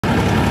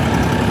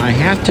I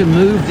have to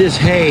move this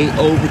hay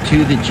over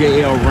to the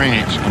JL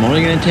Ranch. I'm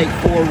only going to take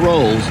 4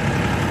 rolls,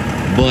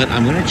 but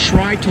I'm going to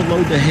try to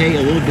load the hay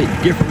a little bit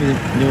differently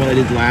than what I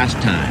did last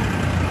time.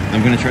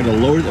 I'm going to try to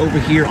load it over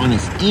here on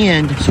its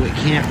end so it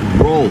can't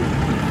roll.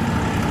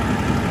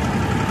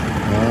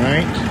 All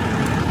right.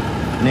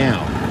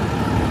 Now,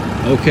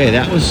 okay,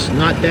 that was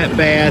not that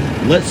bad.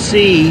 Let's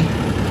see,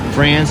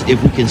 friends,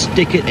 if we can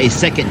stick it a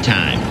second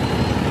time.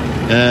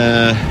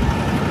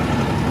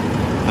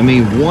 I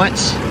mean,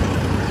 once,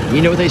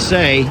 you know what they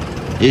say,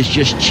 is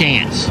just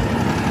chance.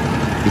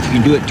 If you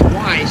can do it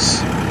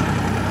twice,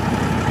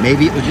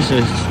 maybe it was just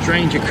a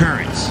strange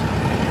occurrence.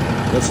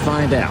 Let's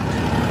find out.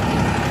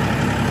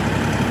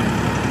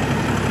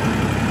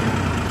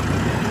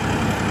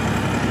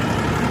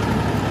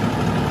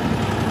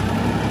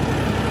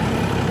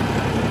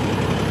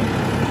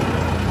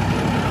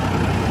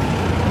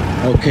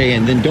 Okay,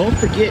 and then don't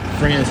forget,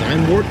 friends,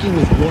 I'm working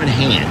with one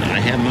hand. I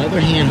have my other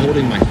hand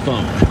holding my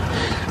phone.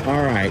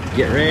 All right,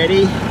 get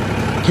ready.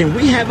 Can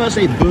we have us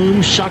a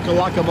boom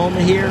Shaka-Laka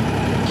moment here?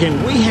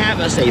 Can we have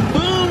us a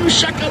boom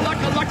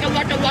Shaka-Laka, laka,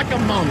 laka, laka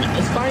moment?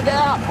 Let's find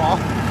out, Paul.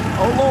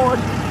 Oh, Lord.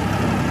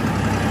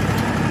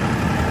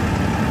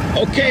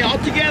 Okay, all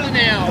together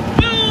now.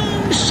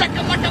 Boom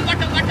Shaka-Laka,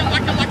 laka, laka,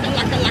 laka, laka,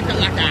 laka, laka,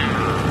 laka.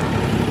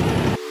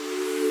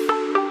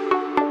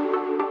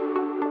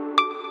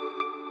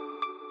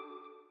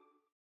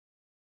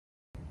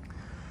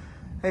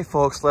 Hey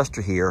folks,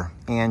 Lester here,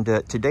 and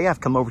today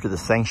I've come over to the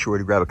sanctuary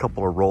to grab a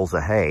couple of rolls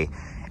of hay,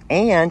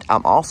 and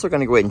I'm also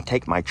going to go ahead and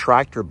take my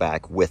tractor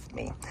back with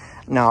me.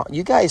 Now,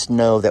 you guys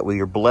know that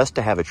we are blessed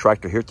to have a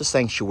tractor here at the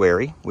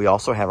sanctuary. We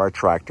also have our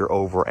tractor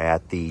over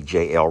at the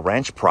JL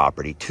Ranch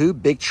property, 2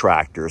 big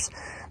tractors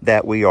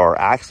that we are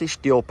actually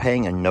still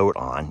paying a note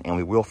on, and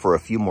we will for a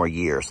few more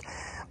years.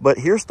 But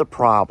here's the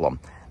problem.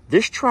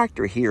 This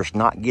tractor here is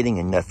not getting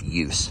enough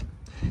use.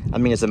 I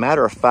mean, as a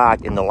matter of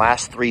fact, in the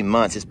last 3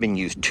 months, it's been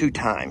used 2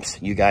 times.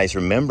 You guys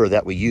remember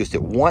that we used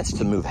it once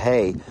to move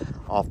hay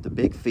off the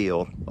big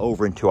field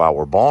over into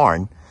our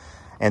barn.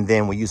 And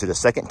then we used it a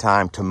second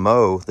time to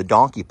mow the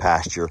donkey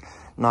pasture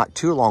not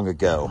too long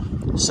ago.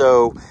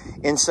 So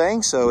in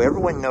saying so,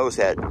 everyone knows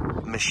that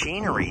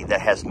machinery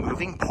that has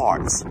moving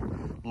parts,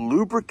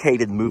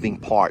 lubricated moving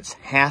parts,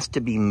 has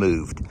to be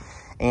moved.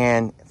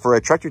 And for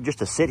a tractor just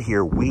to sit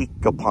here week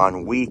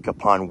upon week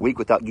upon week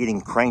without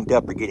getting cranked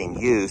up or getting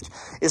used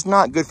is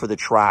not good for the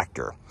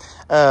tractor.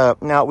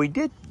 Now, we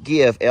did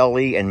give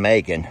Ellie and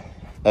Megan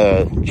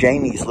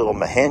Jamie's little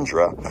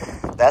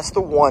Mahindra. That's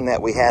the one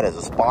that we had as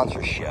a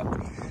sponsorship.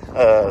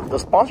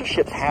 The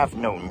sponsorships have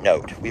no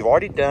note. We've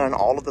already done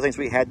all of the things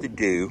we had to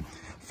do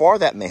for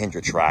that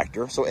Mahindra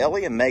tractor. So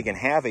Ellie and Megan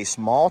have a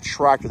small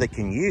tractor they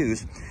can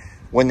use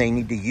when they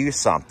need to use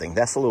something.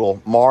 That's a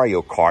little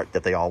Mario Kart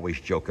that they always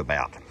joke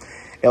about.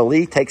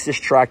 Ellie takes this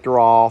tractor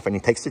off and he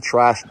takes the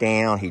trash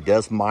down. He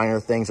does minor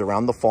things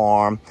around the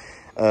farm.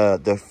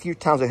 The few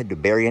times I had to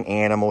bury an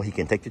animal, he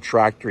can take the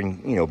tractor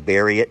and, you know,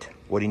 bury it,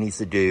 what he needs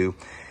to do.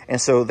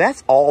 And so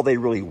that's all they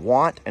really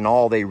want and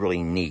all they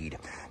really need.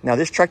 Now,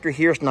 this tractor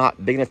here is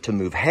not big enough to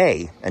move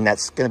hay, and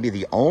that's going to be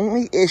the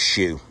only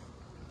issue.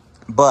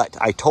 But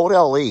I told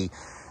Ellie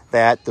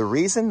that the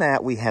reason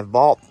that we have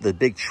bought the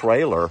big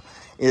trailer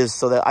is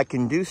so that I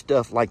can do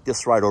stuff like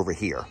this right over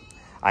here.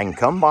 I can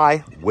come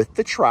by with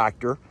the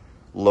tractor,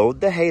 load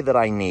the hay that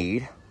I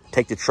need,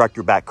 take the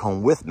tractor back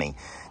home with me.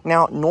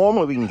 Now,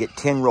 normally we can get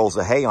 10 rolls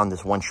of hay on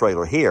this one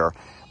trailer here,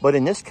 but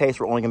in this case,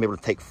 we're only gonna be able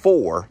to take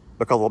 4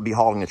 because we'll be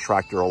hauling the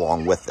tractor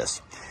along with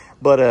us.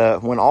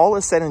 But when all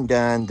is said and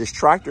done, this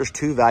tractor is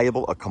too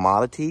valuable a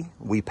commodity.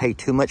 We pay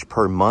too much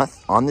per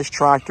month on this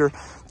tractor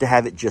to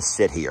have it just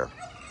sit here.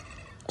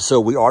 So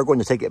we are going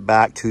to take it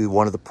back to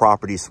one of the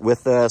properties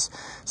with us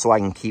so I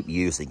can keep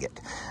using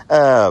it.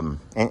 And,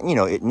 you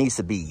know, it needs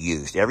to be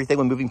used. Everything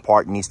with moving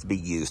part needs to be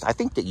used. I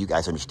think that you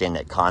guys understand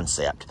that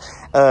concept.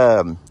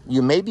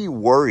 You may be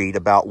worried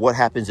about what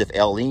happens if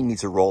Ellie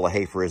needs a roll of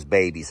hay for his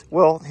babies.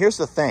 Well, here's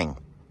the thing.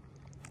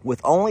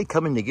 With only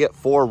coming to get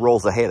 4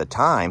 rolls of hay at a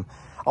time,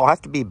 I'll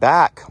have to be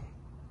back,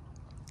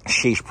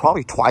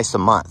 probably twice a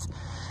month.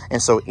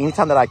 And so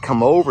anytime that I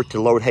come over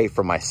to load hay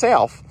for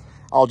myself,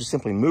 I'll just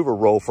simply move a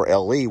roll for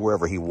LE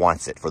wherever he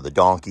wants it, for the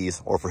donkeys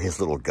or for his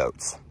little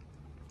goats.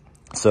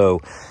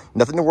 So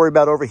nothing to worry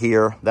about over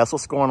here. That's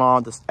what's going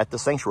on at the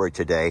sanctuary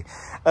today.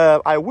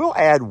 I will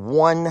add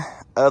one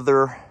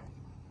other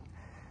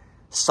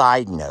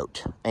side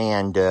note,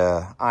 and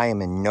I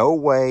am in no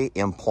way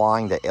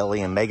implying that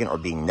Ellie and Megan are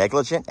being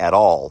negligent at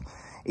all,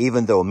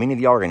 even though many of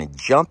y'all are going to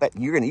jump at,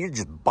 you're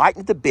just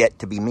biting at the bit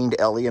to be mean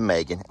to Ellie and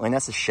Megan. I mean,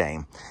 that's a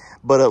shame.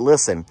 But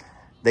listen,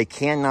 they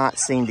cannot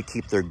seem to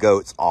keep their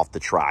goats off the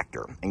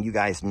tractor. And you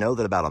guys know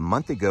that about a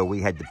month ago,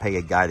 we had to pay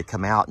a guy to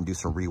come out and do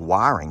some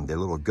rewiring. Their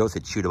little goats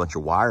had chewed a bunch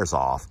of wires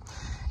off.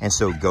 And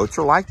so goats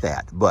are like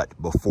that.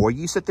 But before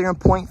you sit there and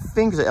point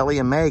fingers at Ellie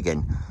and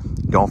Megan,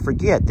 don't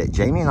forget that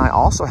Jamie and I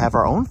also have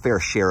our own fair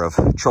share of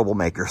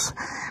troublemakers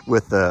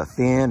with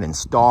Finn and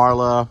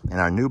Starla and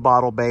our new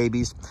bottle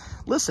babies.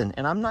 Listen,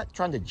 and I'm not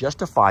trying to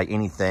justify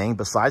anything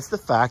besides the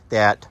fact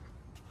that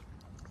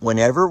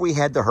whenever we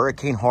had the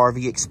Hurricane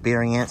Harvey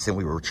experience and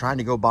we were trying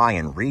to go by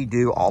and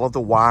redo all of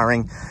the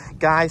wiring,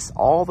 guys,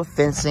 all the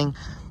fencing,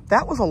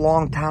 that was a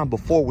long time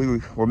before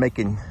we were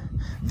making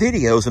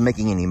videos and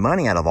making any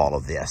money out of all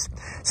of this.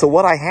 So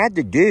what I had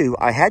to do,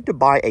 I had to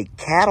buy a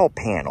cattle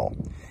panel.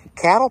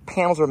 Cattle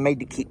panels are made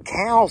to keep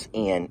cows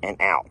in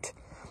and out.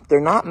 They're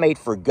not made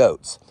for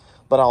goats.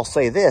 But I'll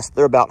say this,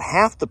 they're about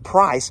half the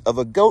price of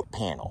a goat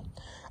panel.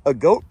 A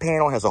goat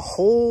panel has a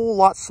whole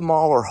lot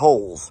smaller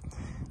holes.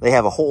 They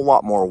have a whole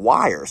lot more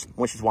wires,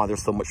 which is why they're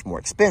so much more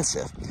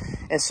expensive.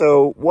 And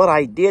so what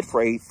I did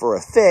for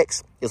a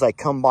fix is I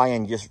come by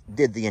and just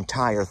did the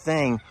entire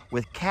thing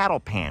with cattle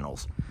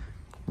panels,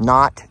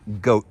 not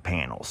goat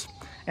panels.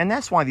 And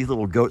that's why these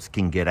little goats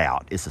can get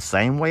out. It's the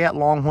same way at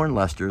Longhorn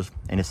Lester's,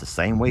 and it's the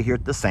same way here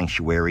at the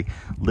sanctuary.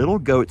 Little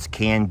goats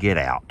can get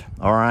out,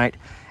 all right?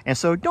 And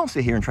so don't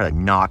sit here and try to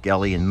knock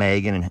Ellie and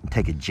Megan and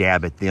take a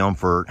jab at them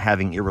for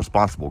having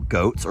irresponsible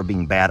goats or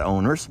being bad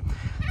owners,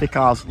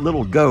 because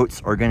little goats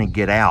are going to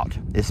get out,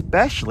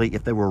 especially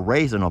if they were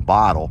raised in a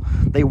bottle.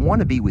 They want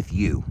to be with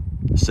you.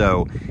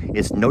 So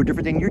it's no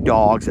different than your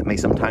dogs that may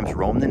sometimes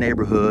roam the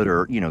neighborhood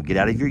or, you know, get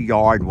out of your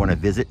yard, want to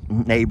visit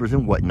neighbors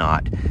and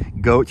whatnot.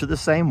 Goats are the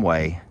same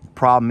way.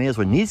 Problem is,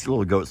 when these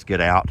little goats get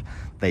out,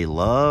 they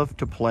love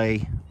to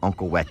play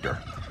Uncle Wetter.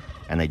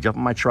 And they jump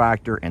on my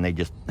tractor and they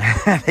just,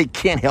 they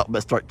can't help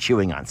but start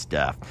chewing on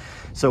stuff.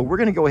 So we're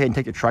gonna go ahead and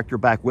take the tractor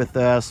back with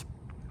us.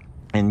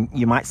 And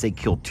you might say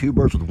kill two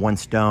birds with one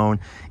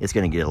stone. It's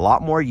gonna get a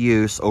lot more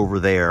use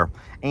over there,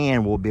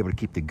 and we'll be able to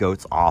keep the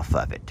goats off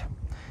of it.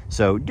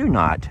 So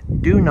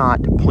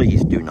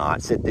please do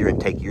not sit there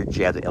and take your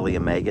jab at Ellie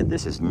and Megan.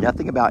 This is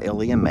nothing about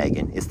Ellie and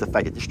Megan. It's the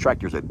fact that this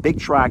tractor is a big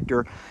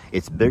tractor.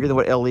 It's bigger than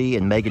what Ellie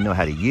and Megan know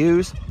how to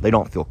use. They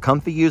don't feel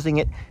comfy using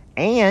it,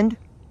 and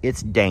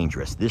it's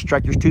dangerous. This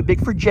tractor's too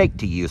big for Jake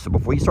to use, so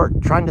before you start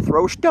trying to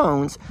throw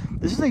stones,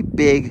 this is a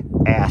big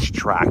ass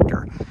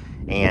tractor.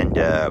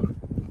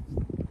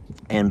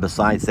 And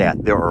besides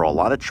that, there are a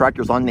lot of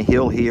tractors on the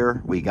hill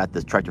here. We got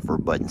this tractor for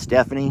Bud and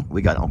Stephanie.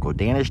 We got Uncle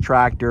Dana's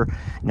tractor.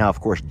 Now, of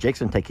course, Jake's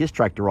gonna take his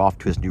tractor off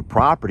to his new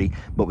property,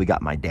 but we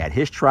got my dad,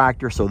 his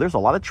tractor. So there's a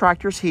lot of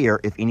tractors here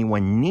if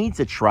anyone needs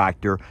a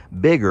tractor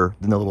bigger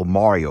than the little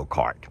Mario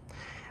Kart.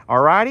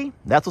 Alrighty,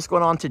 that's what's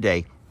going on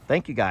today.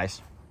 Thank you,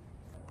 guys.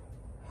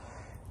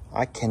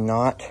 I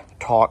cannot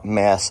talk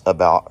mess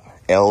about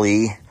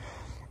Ellie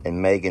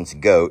and Megan's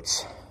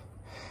goats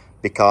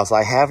because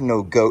I have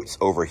no goats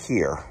over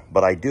here,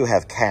 but I do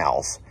have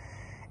cows.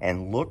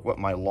 And look what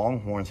my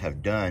Longhorns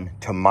have done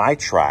to my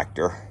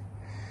tractor.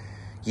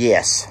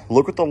 Yes,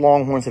 look what the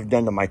Longhorns have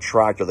done to my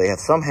tractor. They have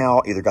somehow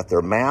either got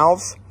their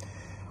mouths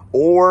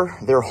or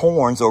their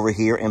horns over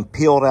here and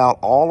peeled out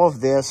all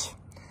of this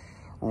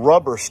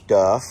rubber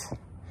stuff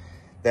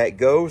that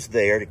goes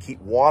there to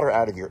keep water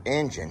out of your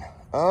engine.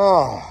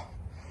 Oh,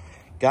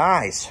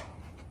 guys,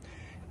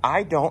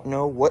 I don't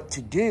know what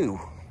to do.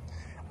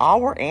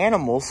 Our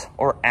animals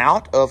are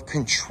out of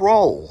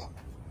control.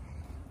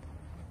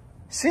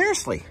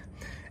 Seriously.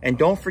 And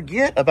don't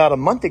forget, about a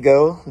month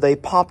ago, they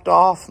popped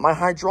off my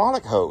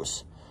hydraulic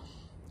hose.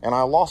 And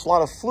I lost a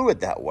lot of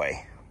fluid that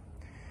way.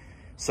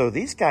 So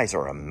these guys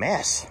are a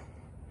mess.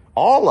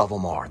 All of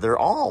them are. They're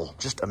all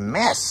just a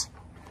mess.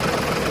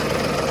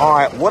 All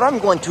right, what I'm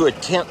going to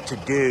attempt to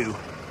do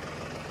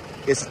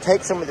is to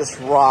take some of this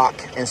rock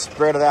and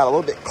spread it out a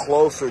little bit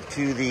closer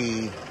to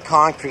the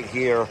concrete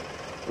here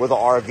where the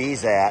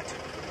RV's at.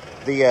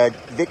 The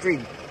Victory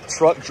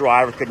truck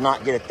driver could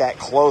not get it that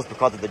close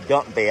because of the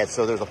dump bed.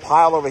 So there's a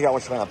pile over here. I'm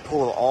just going to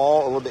pull it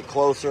all a little bit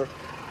closer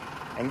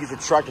and use the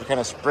tractor to kind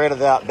of spread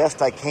it out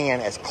best I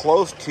can, as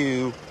close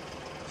to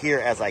here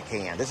as I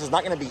can. This is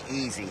not going to be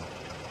easy,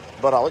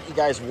 but I'll let you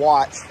guys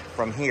watch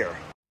from here.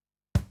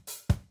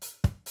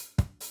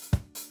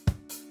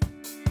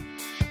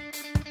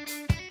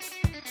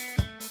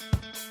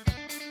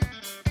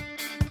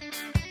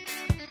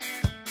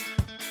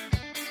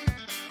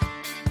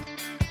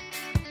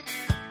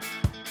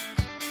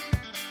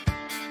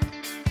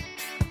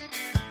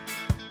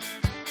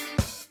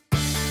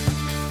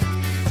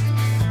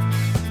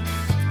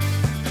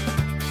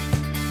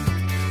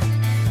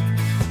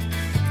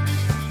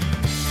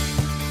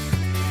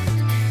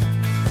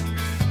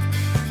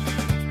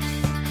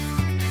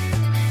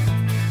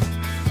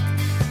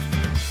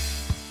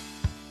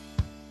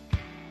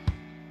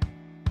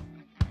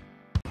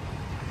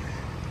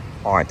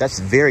 All right, that's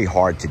very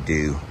hard to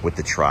do with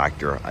the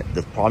tractor.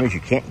 The problem is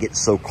you can't get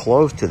so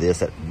close to this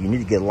that you need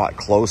to get a lot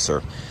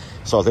closer.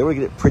 So if they were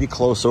to get it pretty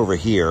close over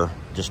here,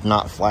 just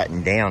not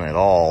flattened down at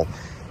all,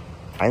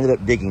 I ended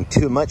up digging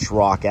too much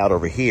rock out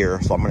over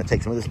here. So I'm gonna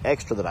take some of this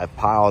extra that I've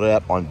piled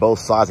up on both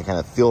sides and kind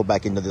of fill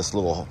back into this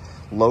little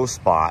low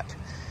spot.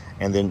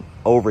 And then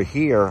over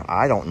here,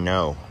 I don't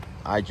know.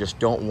 I just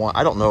don't want,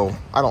 I don't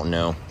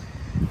know.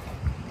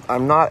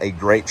 I'm not a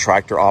great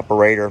tractor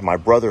operator. My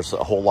brother's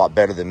a whole lot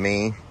better than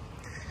me.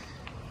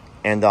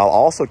 And I'll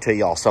also tell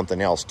y'all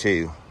something else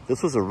too.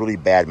 This was a really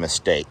bad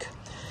mistake.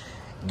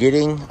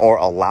 getting or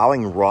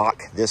allowing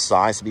rock this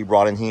size to be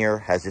brought in here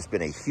has just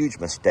been a huge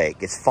mistake.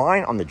 It's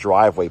fine on the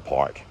driveway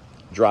part.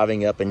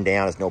 Driving up and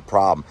down is no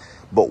problem.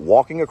 But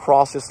walking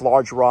across this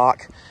large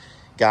rock,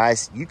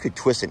 guys, you could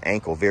twist an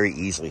ankle very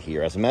easily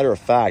here. As a matter of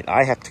fact,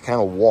 I have to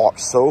kind of walk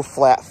so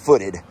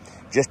flat-footed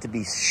just to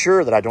be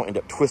sure that I don't end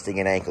up twisting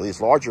an ankle.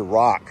 These larger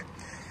rock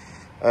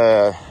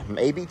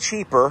may be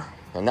cheaper,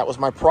 and that was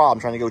my problem,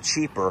 trying to go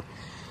cheaper.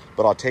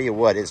 But I'll tell you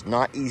what, it's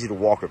not easy to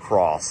walk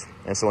across.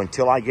 And so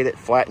until I get it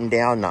flattened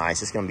down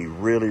nice, it's going to be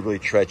really, really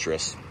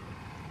treacherous.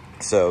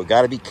 So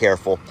got to be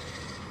careful.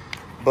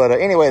 But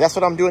anyway, that's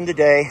what I'm doing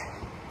today.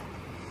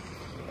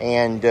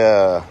 And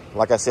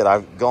like I said,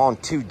 I've gone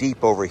too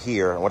deep over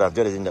here. And what I've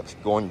done is end up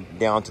going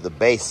down to the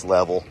base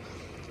level.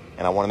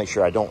 And I want to make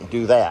sure I don't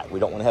do that. We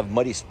don't want to have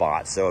muddy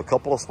spots. So a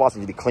couple of spots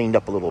need to be cleaned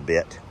up a little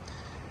bit.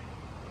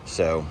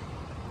 So...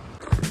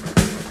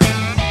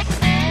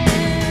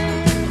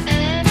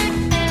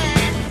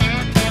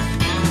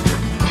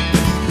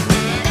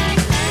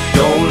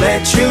 Don't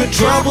let your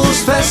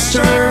troubles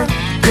fester.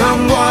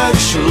 Come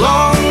watch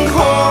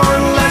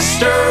Longhorn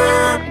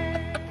Lester.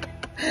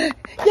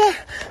 Yeah,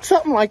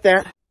 something like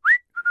that.